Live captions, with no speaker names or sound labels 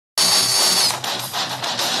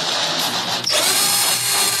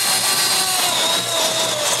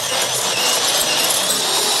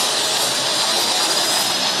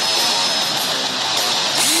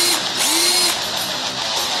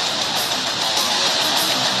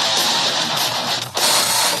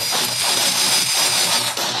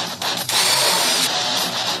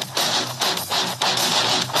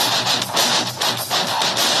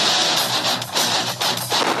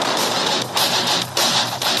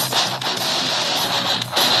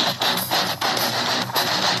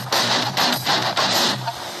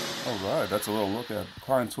Let's a little look at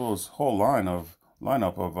Klein Tools' whole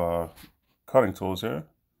lineup of cutting tools here.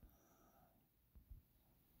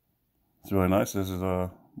 It's really nice. This is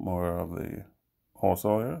more of the hole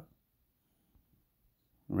saw here.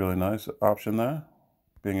 Really nice option there,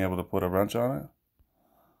 being able to put a wrench on it.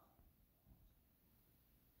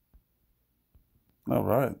 All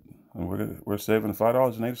right, and we're saving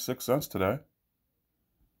 $5.86 today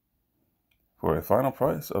for a final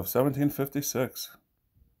price of $17.56.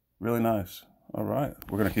 Really nice. All right,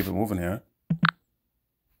 we're gonna keep it moving here.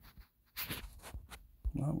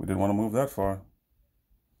 Well, we didn't want to move that far.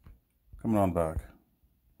 Coming on back,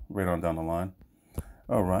 right on down the line.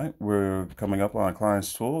 All right, we're coming up on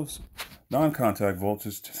Klein's Tools non-contact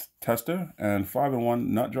voltage tester and 5-in-1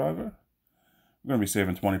 nut driver. We're going to be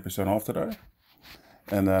saving 20% off today,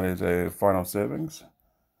 and that is a final savings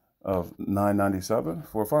of $9.97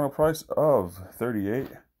 for a final price of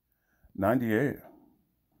 $38.98.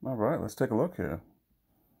 All right, let's take a look here.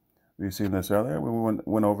 We've seen this earlier. We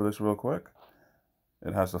went over this real quick.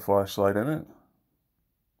 It has the flashlight in it,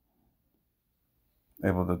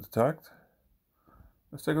 able to detect.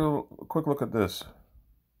 Let's take a quick look at this.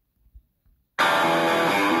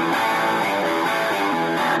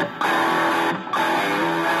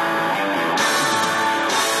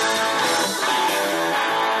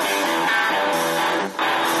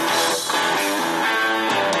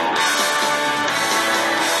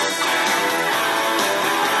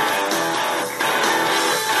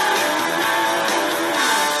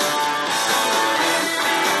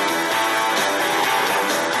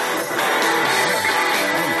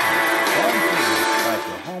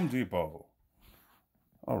 Depot.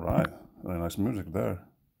 All right, really nice music there.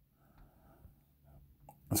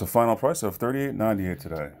 It's a final price of $38.98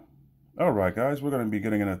 today. All right, guys, we're going to be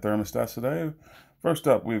getting into thermostats today. First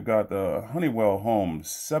up, we've got the Honeywell Home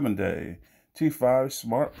 7-day T5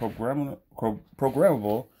 Smart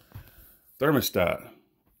Programmable Thermostat.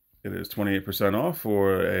 It is 28% off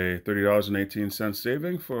for a $30.18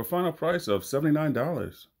 saving for a final price of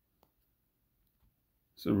 $79.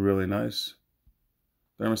 It's a really nice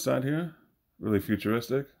thermostat here, really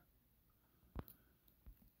futuristic.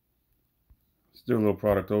 Let's do a little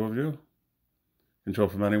product overview. Control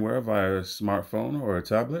from anywhere via a smartphone or a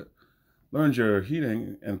tablet. Learns your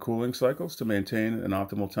heating and cooling cycles to maintain an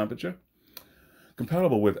optimal temperature.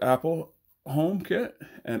 Compatible with Apple HomeKit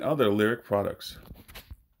and other Lyric products.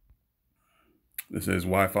 This is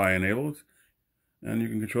Wi-Fi enabled, and you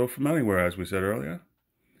can control from anywhere, as we said earlier.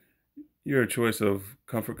 Your choice of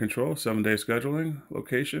comfort control, 7-day scheduling,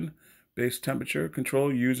 location, base temperature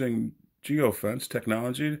control using geofence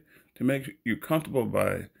technology to make you comfortable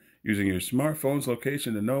by using your smartphone's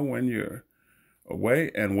location to know when you're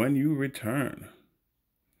away and when you return.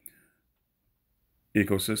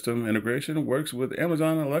 Ecosystem integration works with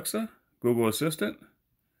Amazon Alexa, Google Assistant,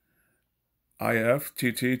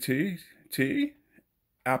 IFTTT,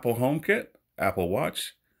 Apple HomeKit, Apple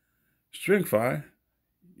Watch, StringFi,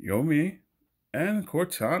 Yomi, and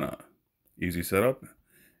Cortana. Easy setup,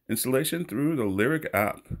 installation through the Lyric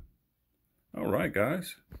app. All right,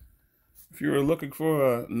 guys. If you're looking for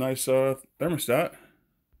a nice thermostat,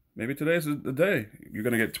 maybe today's the day. You're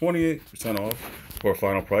going to get 28% off for a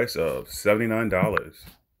final price of $79.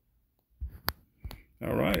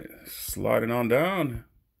 All right, sliding on down.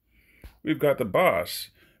 We've got the Bosch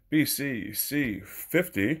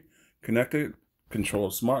BCC50 Connected Control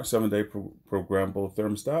Smart 7-day Programmable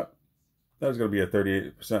Thermostat. That's going to be a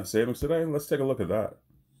 38% savings today. Let's take a look at that.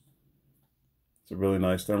 It's a really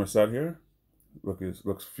nice thermostat here.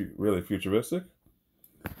 Looks really futuristic.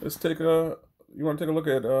 Let's take you want to take a look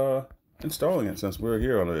at installing it, since we're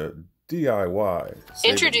here on a DIY.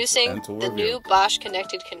 Introducing the new Bosch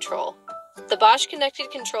Connected Control. The Bosch Connected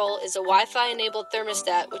Control is a Wi-Fi enabled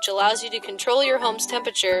thermostat which allows you to control your home's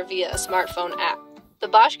temperature via a smartphone app. The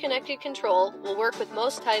Bosch Connected Control will work with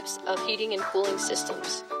most types of heating and cooling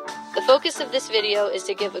systems. The focus of this video is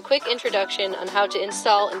to give a quick introduction on how to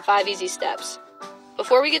install in 5 easy steps.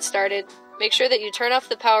 Before we get started, make sure that you turn off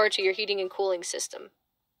the power to your heating and cooling system.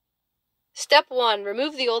 Step 1.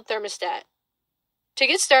 Remove the old thermostat. To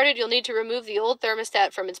get started, you'll need to remove the old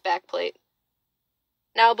thermostat from its backplate.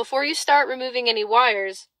 Now, before you start removing any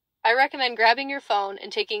wires, I recommend grabbing your phone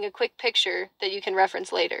and taking a quick picture that you can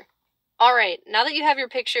reference later. Alright, now that you have your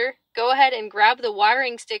picture, go ahead and grab the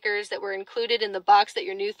wiring stickers that were included in the box that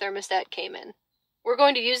your new thermostat came in. We're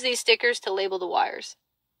going to use these stickers to label the wires.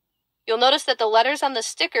 You'll notice that the letters on the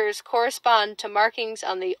stickers correspond to markings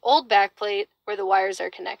on the old backplate where the wires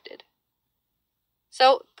are connected.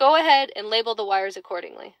 So, go ahead and label the wires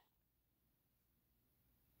accordingly.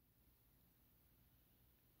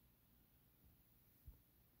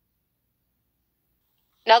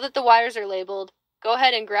 Now that the wires are labeled, go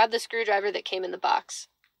ahead and grab the screwdriver that came in the box.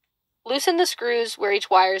 Loosen the screws where each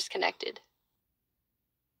wire is connected.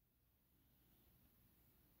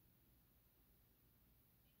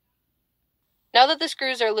 Now that the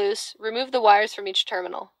screws are loose, remove the wires from each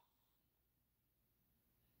terminal.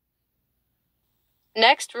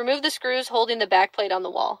 Next, remove the screws holding the backplate on the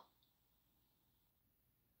wall.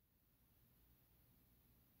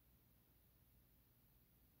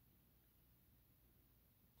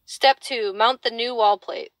 Step 2. Mount the new wall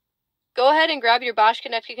plate. Go ahead and grab your Bosch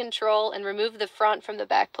connected control and remove the front from the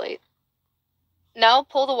backplate. Now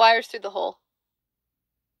pull the wires through the hole.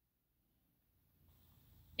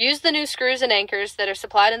 Use the new screws and anchors that are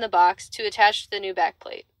supplied in the box to attach to the new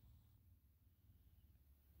backplate.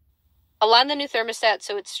 Align the new thermostat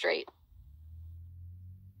so it's straight.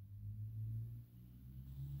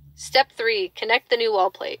 Step 3. Connect the new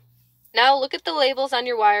wall plate. Now look at the labels on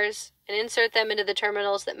your wires and insert them into the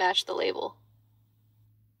terminals that match the label.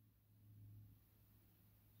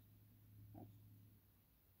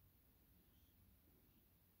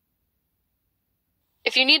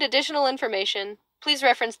 If you need additional information, please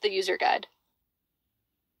reference the user guide.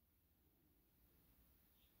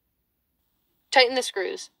 Tighten the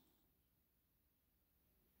screws.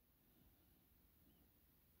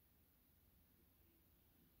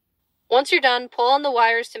 Once you're done, pull on the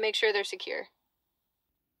wires to make sure they're secure.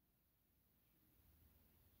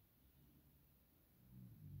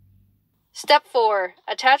 Step 4.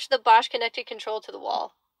 Attach the Bosch connected control to the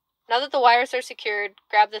wall. Now that the wires are secured,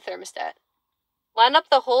 grab the thermostat. Line up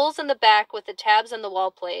the holes in the back with the tabs on the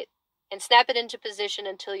wall plate and snap it into position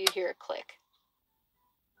until you hear a click.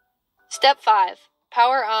 Step 5.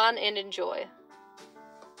 Power on and enjoy.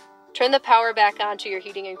 Turn the power back on to your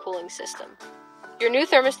heating and cooling system. Your new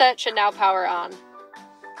thermostat should now power on.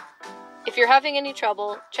 If you're having any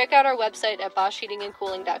trouble, check out our website at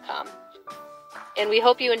boschheatingandcooling.com. And we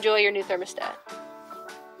hope you enjoy your new thermostat.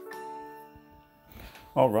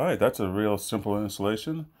 All right, that's a real simple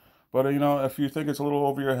installation. But, if you think it's a little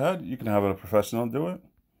over your head, you can have a professional do it.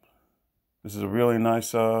 This is a really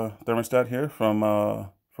nice thermostat here from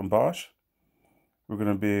Bosch. We're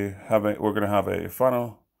going to have a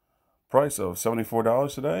final price of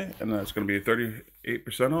 $74 today, and that's going to be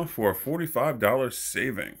 38% off for a $45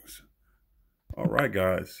 savings. All right,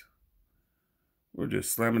 guys, we're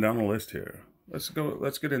just slamming down the list here. Let's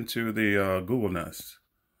get into the Google Nest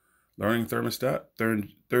Learning Thermostat,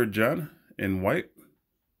 third gen in white,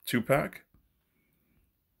 2-pack.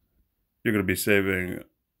 You're going to be saving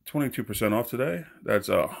 22% off today. That's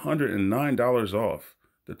 $109 off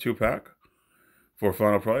the 2-pack for a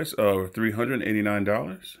final price of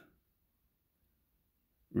 $389.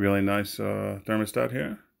 Really nice thermostat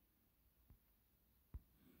here.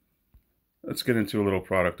 Let's get into a little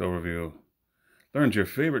product overview. Learns your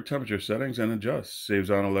favorite temperature settings and adjusts.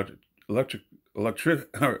 Saves on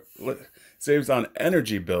saves on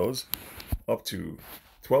energy bills up to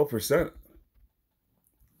 12%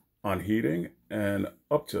 on heating and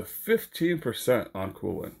up to 15% on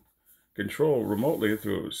cooling. Control remotely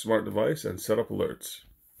through a smart device and set up alerts.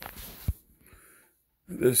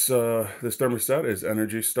 This thermostat is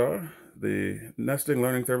Energy Star. The Nesting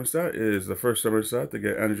Learning Thermostat is the first thermostat to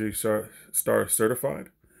get Energy Star certified.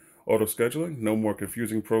 Auto scheduling, no more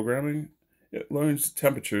confusing programming. It learns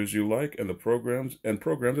temperatures you like and programs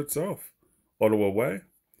itself. Auto away.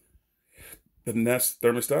 The Nest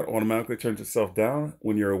thermostat automatically turns itself down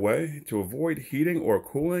when you're away to avoid heating or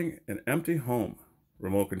cooling an empty home.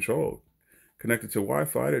 Remote control. Connected to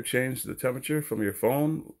Wi-Fi to change the temperature from your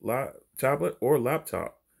phone, tablet, or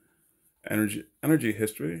laptop. Energy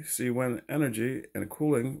history. See when energy and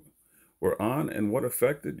cooling were on and what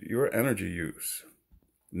affected your energy use.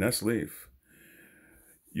 Nest Leaf.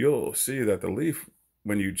 You'll see that the leaf,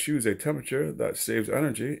 when you choose a temperature that saves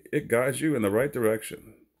energy, it guides you in the right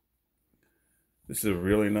direction. This is a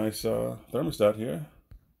really nice thermostat here.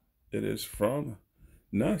 It is from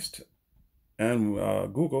Nest and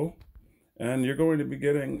Google. And you're going to be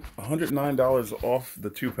getting $109 off the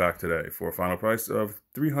 2-pack today for a final price of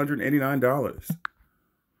 $389.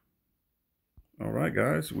 All right,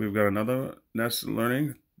 guys, we've got another Nest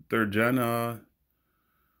Learning 3rd Gen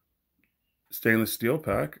stainless steel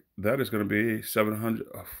pack. That is going to be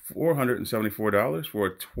 $474 for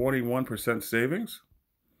a 21% savings.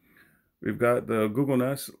 We've got the Google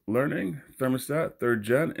Nest Learning Thermostat 3rd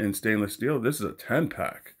Gen in stainless steel. This is a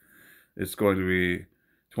 10-pack. It's going to be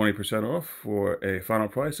 20% off for a final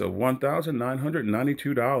price of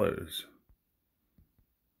 $1,992.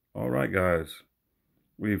 All right, guys.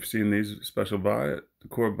 We've seen these special the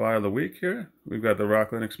core buy of the week here. We've got the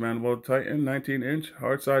Rockland Expandable Titan 19-inch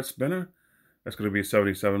hard side spinner. That's going to be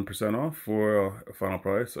 77% off for a final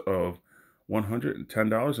price of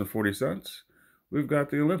 $110.40. We've got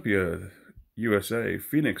the Olympia USA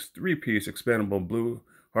Phoenix 3-piece expandable blue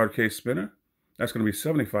hard case spinner. That's going to be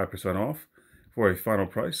 75% off for a final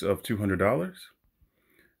price of $200.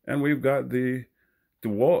 And we've got the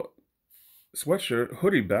DeWalt sweatshirt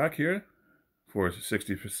hoodie back here for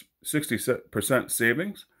 60%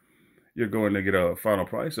 savings. You're going to get a final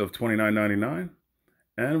price of $29.99.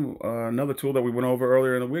 And another tool that we went over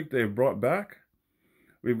earlier in the week, they've brought back.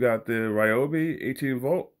 We've got the Ryobi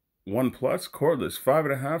 18-volt 1 Plus cordless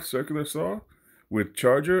 5.5 circular saw with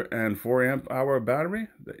charger and 4 amp hour battery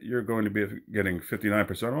that you're going to be getting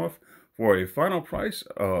 59% off for a final price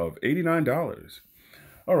of $89.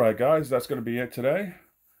 All right, guys, that's going to be it today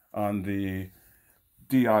on the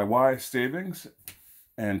DIY savings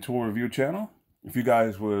and tool review channel. If you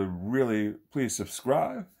guys would really please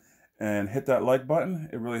subscribe and hit that like button,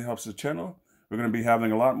 it really helps the channel. We're going to be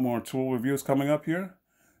having a lot more tool reviews coming up here.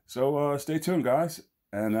 So stay tuned, guys.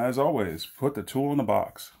 And as always, put the tool in the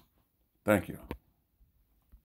box. Thank you.